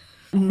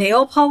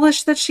 nail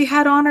polish that she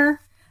had on her,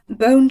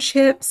 bone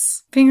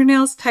chips,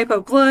 fingernails, typo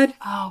blood.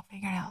 Oh,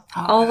 fingernails.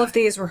 Oh, All God. of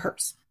these were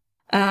hers.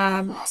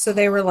 So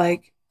they were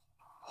like,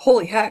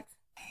 holy heck.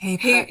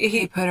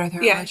 He put her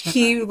through a Yeah, wood chipper.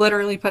 he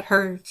literally put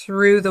her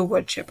through the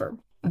wood chipper.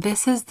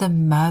 This is the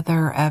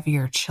mother of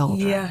your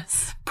children.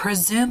 Yes.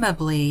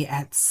 Presumably,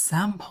 at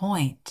some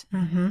point,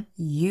 Mm-hmm.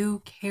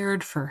 you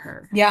cared for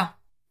her. Yeah.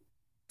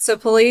 So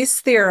police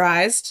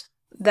theorized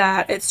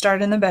that it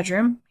started in the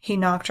bedroom. He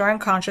knocked her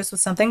unconscious with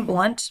something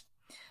blunt,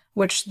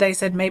 which they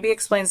said maybe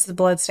explains the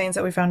bloodstains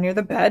that we found near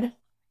the bed.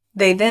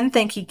 They then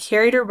think he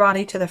carried her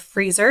body to the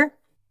freezer,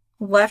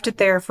 left it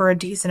there for a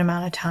decent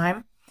amount of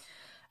time.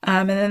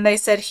 And then they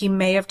said he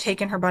may have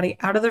taken her body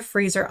out of the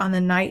freezer on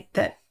the night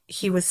that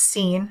he was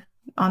seen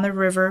on the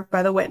river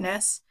by the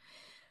witness,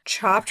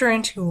 chopped her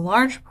into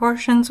large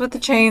portions with the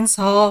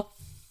chainsaw,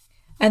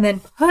 and then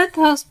put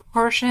those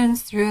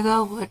portions through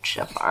the wood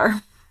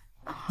chipper.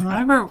 I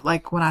remember,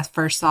 like, when I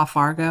first saw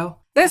Fargo.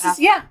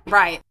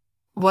 Right.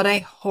 What a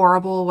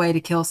horrible way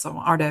to kill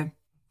someone, or to,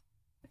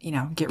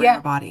 get rid Yeah. of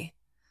a body.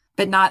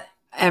 But not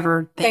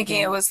ever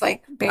Thinking it was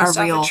like based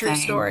on real a true thing.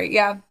 story.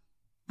 Yeah.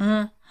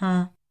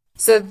 Mm-hmm.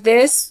 So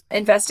this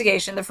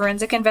investigation, the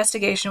forensic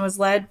investigation, was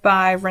led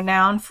by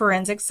renowned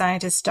forensic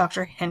scientist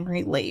Dr.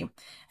 Henry Lee.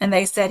 And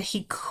they said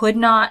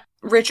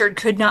Richard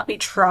could not be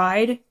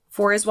tried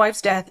for his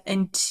wife's death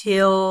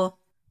until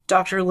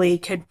Dr. Lee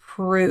could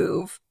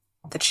prove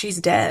that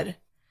she's dead.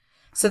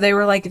 So they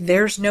were like,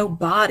 there's no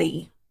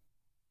body.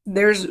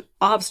 There's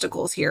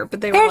obstacles here.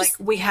 But they were There's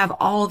like, we have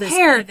all this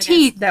hair, evidence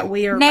teeth, that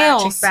we are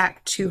nails, matching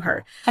back to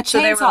her. a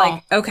So they were chainsaw.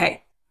 like,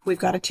 okay, we've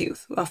got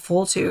a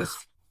full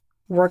tooth.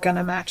 We're going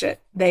to match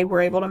it. They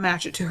were able to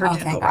match it to her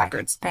dental thank God.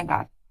 records. Thank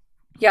God.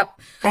 Yep.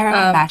 They were able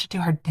to match it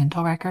to her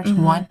dental records.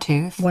 mhm. One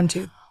tooth. One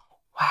tooth.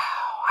 Wow.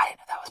 I didn't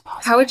know that was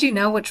possible. How would you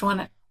know which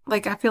one?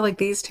 Like, I feel like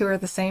these two are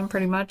the same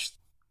pretty much.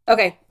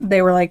 Okay.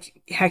 They were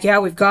like, heck yeah,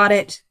 we've got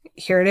it.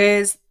 Here it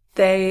is.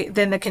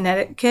 Then the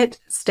Connecticut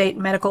State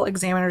Medical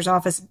Examiner's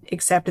Office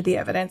accepted the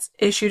evidence,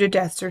 issued a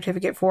death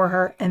certificate for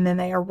her, and then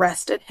they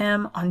arrested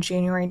him on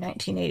January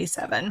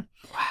 1987.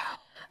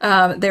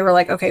 Wow. They were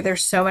like, okay,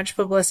 there's so much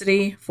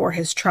publicity for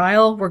his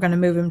trial. We're going to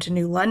move him to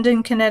New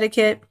London,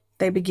 Connecticut.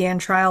 They began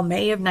trial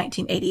May of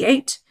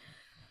 1988.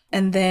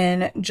 And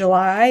then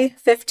July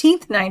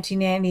 15th,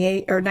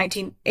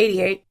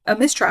 1988, a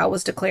mistrial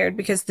was declared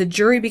because the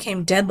jury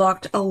became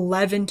deadlocked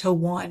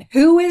 11-1.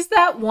 Who is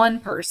that one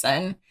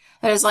person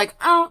that is like,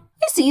 oh,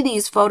 I see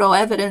these photo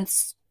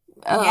evidence.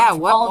 Yeah,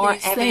 what all more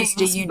these evidence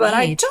do you But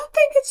I need? don't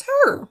think it's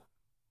her.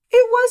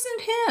 It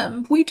wasn't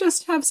him. We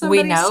just have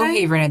somebody We know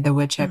say, he rented the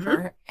wood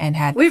chipper and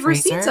had we have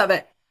freezer. receipts of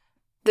it.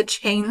 The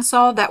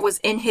chainsaw that was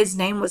in his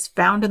name was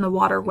found in the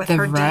water with The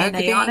her rug DNA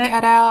being on it.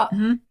 cut out.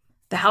 Mhm.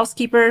 The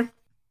housekeeper.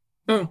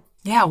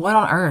 Yeah, what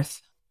on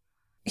earth?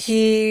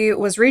 He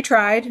was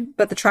retried,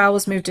 but the trial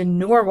was moved to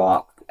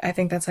Norwalk. I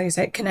think that's how you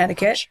say it,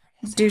 Connecticut.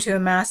 due to a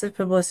massive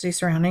publicity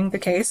surrounding the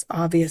case,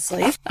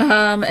 obviously.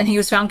 And he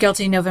was found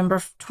guilty November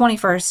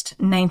 21st,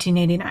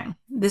 1989.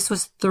 This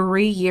was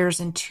 3 years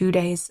and 2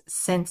 days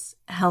since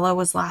Helle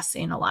was last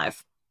seen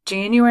alive.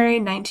 January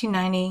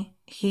 1990,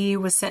 he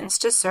was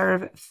sentenced to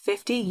serve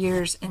 50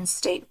 years in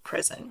state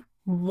prison.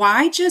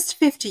 Why just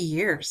 50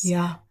 years?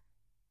 Yeah.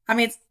 I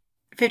mean,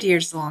 50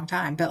 years is a long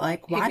time, but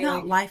like, why Maybe, not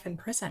like- life in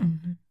prison?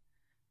 Mm-hmm.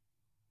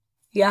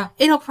 Yeah.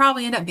 It'll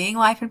probably end up being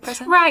life in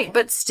prison. Right,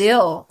 but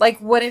still, like,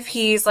 what if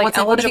he's like What if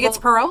eligible? he gets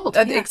paroled?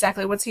 Yeah.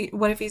 Exactly. What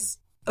if he's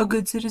a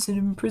good citizen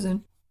in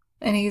prison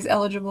and he's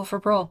eligible for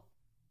parole?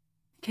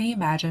 Can you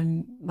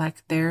imagine,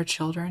 like, their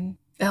children?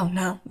 Oh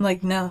no,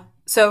 like no.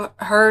 So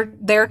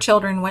their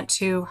children went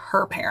to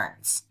her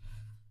parents,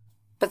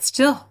 but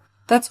still,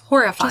 that's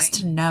horrifying. Just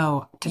to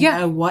know Yeah.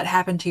 know what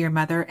happened to your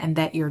mother and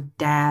that your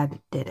dad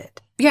did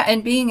it. Yeah,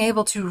 and being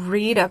able to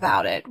read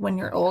about it when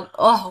you're old.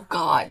 Oh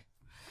God,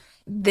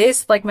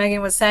 this, like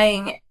Megan was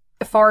saying,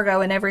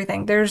 Fargo and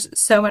everything. There's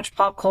so much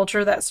pop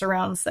culture that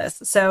surrounds this.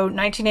 So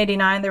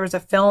 1989, there was a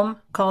film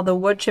called The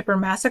Wood Chipper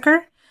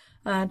Massacre.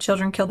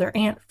 Children killed their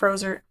aunt,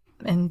 froze her,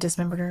 and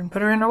dismembered her and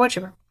put her in a wood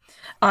chipper.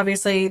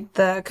 Obviously,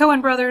 the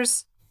Coen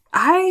brothers,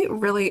 I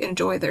really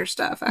enjoy their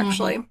stuff,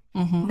 actually.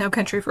 Mm-hmm. No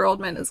Country for Old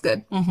Men is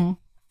good. Mm-hmm.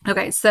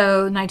 Okay,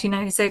 so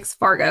 1996,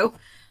 Fargo.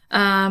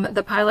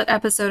 The pilot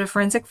episode of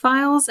Forensic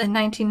Files in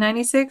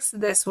 1996,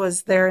 this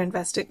was their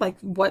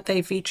what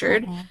they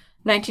featured.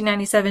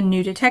 1997,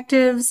 New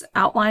Detectives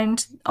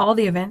outlined all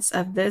the events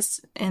of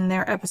this in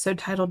their episode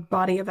titled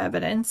Body of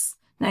Evidence.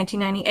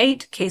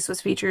 1998, case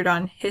was featured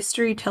on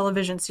History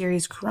television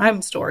series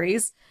Crime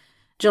Stories.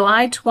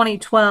 July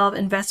 2012,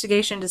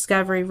 Investigation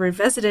Discovery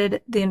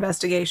revisited the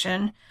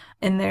investigation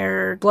in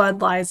their Blood,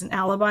 Lies, and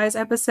Alibis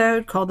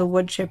episode called The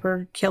Wood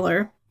Chipper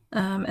Killer.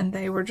 And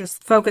they were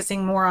just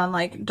focusing more on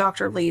like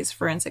Dr. Lee's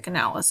forensic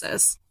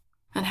analysis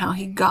and how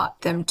he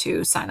got them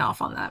to sign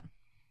off on that.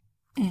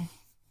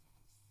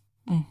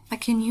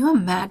 Like, can you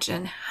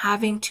imagine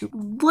having to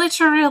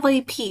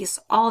literally piece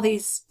all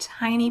these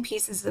tiny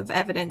pieces of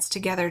evidence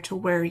together to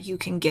where you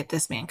can get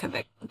this man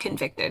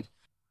convicted?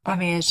 I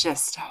mean, it's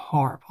just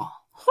horrible.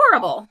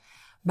 Horrible.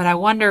 But I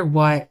wonder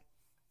what,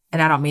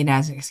 and I don't mean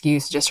as an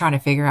excuse, just trying to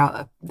figure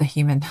out the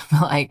human,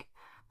 like,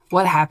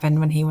 what happened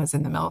when he was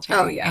in the military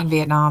Oh, yeah. in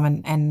Vietnam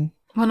and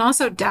Well, and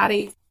also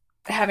Daddy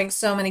having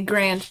so many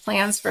grand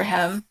plans for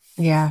him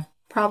yeah.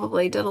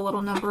 probably did a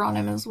little number on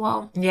him as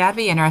well. Yeah, I'd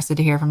be interested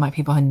to hear from like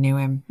people who knew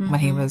him when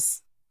he Mhm.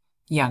 was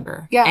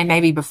younger. Yeah. And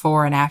maybe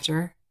before and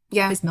after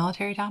Yeah. his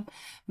military time.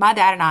 My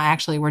dad and I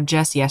actually were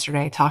just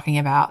yesterday talking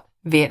about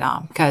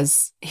Vietnam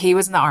because he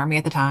was in the Army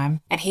at the time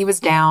and he was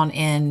down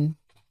in,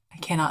 I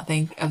cannot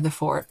think of the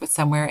fort, but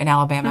somewhere in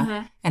Alabama,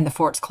 Mhm. and the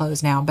fort's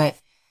closed now. But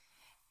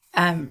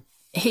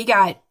he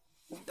got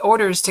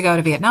orders to go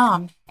to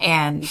Vietnam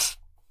and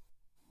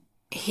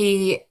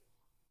he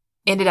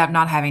ended up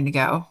not having to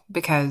go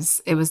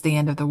because it was the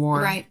end of the war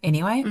Right.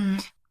 anyway.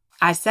 Mhm.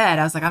 I was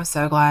like, I'm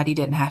so glad you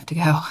didn't have to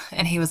go.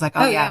 And he was like,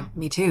 oh, Oh, yeah, yeah.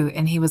 me too.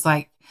 And he was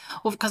like,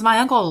 well, because my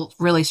uncle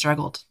really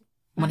struggled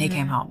when he Mhm.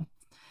 came home.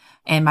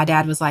 And my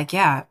dad was like,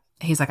 yeah,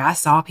 he's like, I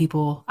saw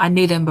people, I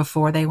knew them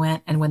before they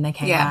went and when they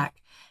came Yeah. back,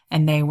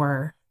 and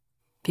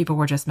people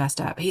were just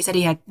messed up. He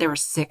said there were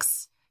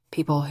 6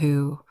 people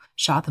who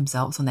shot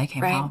themselves when they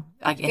came Right. home,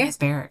 like in Yeah. his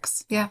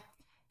barracks. Yeah.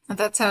 And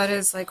that's how it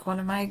is. Like, one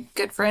of my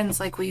good friends,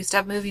 like, we used to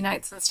have movie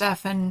nights and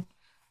stuff, and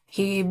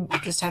he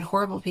just had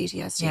horrible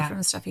PTSD Yeah. from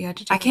the stuff he had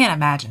to do. I can't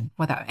imagine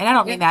without, and I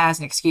don't mean that as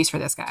an excuse for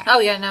this guy. Oh,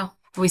 yeah, no.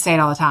 We say it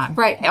all the time.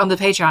 Right. On the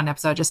Patreon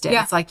episode just did.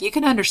 Yeah. It's like you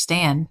can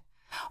understand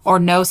or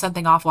know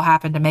something awful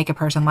happened to make a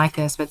person like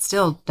this, but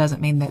still doesn't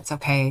mean that it's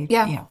okay.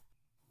 Yeah. You know.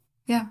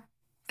 Yeah.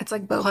 It's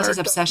like Bo Plus his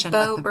Bergdahl- obsession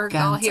Bo with the Bergdahl,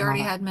 guns he and all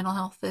already that. had mental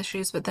health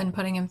issues, but then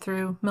putting him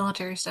through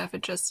military stuff,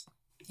 it just...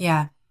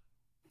 Yeah.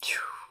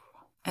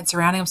 And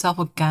surrounding himself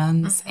with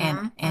guns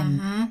and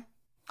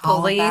all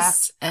of that.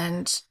 police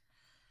and...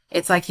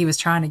 It's like he was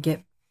trying to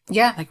get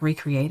Yeah. like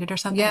recreated or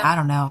something. Yeah. I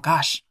don't know.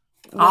 Gosh.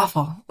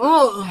 Awful.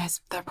 Oh.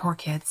 Guys, they're poor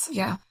kids.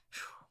 Yeah.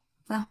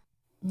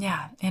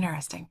 Yeah.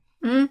 Interesting.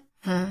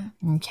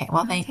 Mm-hmm. Okay.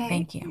 Well,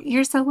 thank you.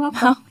 You're so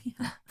welcome.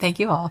 Thank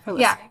you all for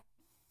listening. Yeah.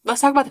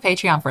 Let's talk about the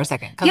Patreon for a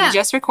second because Yeah. we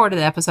just recorded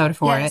the episode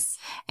for Yes.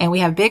 it, and we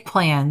have big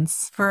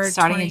plans For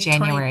starting in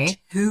January.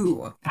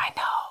 2022. I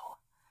know.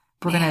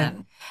 We're Man.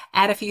 gonna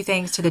add a few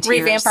things to the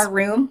tiers. Revamp our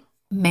room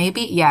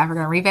Maybe, yeah, we're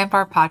gonna revamp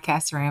our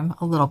podcast room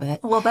a little bit,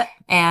 a little bit.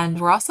 and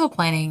we're also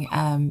planning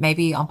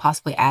maybe on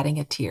possibly adding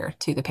a tier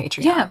to the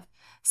Patreon. Yeah.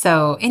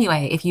 So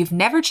anyway, if you've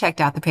never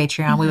checked out the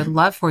Patreon, we would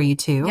love for you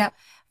to.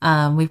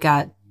 Yep. We've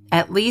got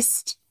at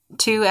least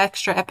 2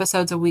 extra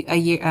episodes a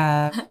year.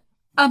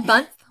 A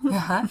month.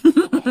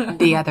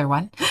 The other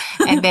one,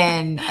 and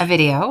then a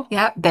video.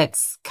 Yep.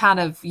 That's kind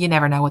of, you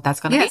never know what that's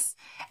going to Yes. be.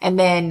 And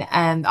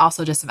then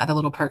also just some other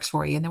little perks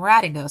for you, and then we're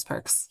adding those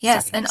perks.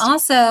 Yes. starting And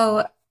next year.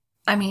 also,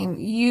 I mean,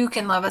 you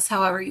can love us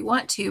however you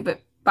want to, but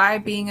by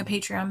being a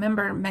Patreon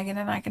member, Megan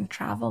and I can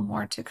travel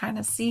more to kind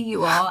of see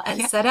you all and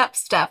Yeah. set up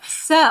stuff.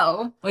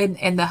 So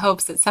in the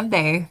hopes that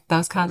someday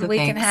those kinds of we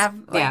things can have,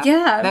 yeah,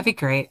 yeah. that'd be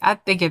great. I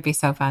think it'd be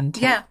so fun to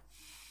Yeah.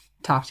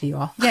 talk to you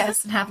all.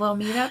 Yes, and have little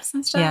meetups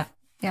and stuff. Yeah.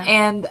 Yeah.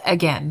 And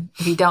again,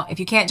 if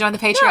you can't join the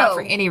Patreon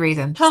for any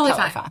reason, totally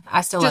it's fine.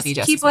 I still love you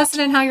just keep as much.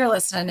 listening how you're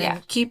listening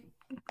and keep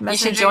messaging. You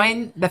should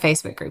join the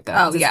Facebook group though.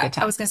 Oh, It's a yeah. good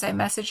time. I was going to say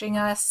messaging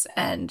us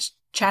and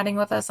chatting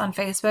with us on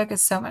Facebook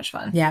is so much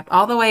fun. Yeah.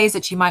 All the ways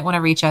that you might want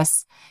to reach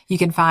us, you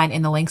can find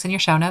in the links in your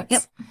show notes.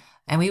 Yep.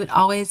 And we would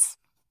always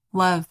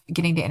love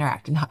getting to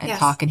interact and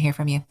talk and hear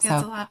from you. It's a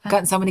So lot of fun.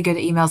 gotten so many good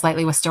emails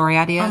lately with story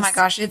ideas. Oh my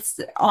gosh. It's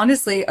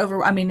honestly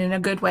in a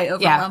good way,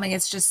 overwhelming.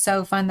 It's just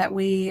so fun that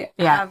we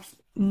have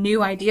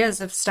new ideas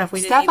of stuff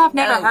we didn't even I've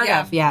never know. heard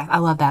of. Yeah. I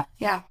love that.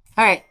 Yeah.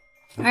 All right.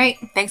 All right.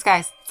 Thanks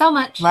guys. So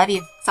much. Love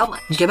you. So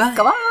much. Goodbye.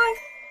 Goodbye.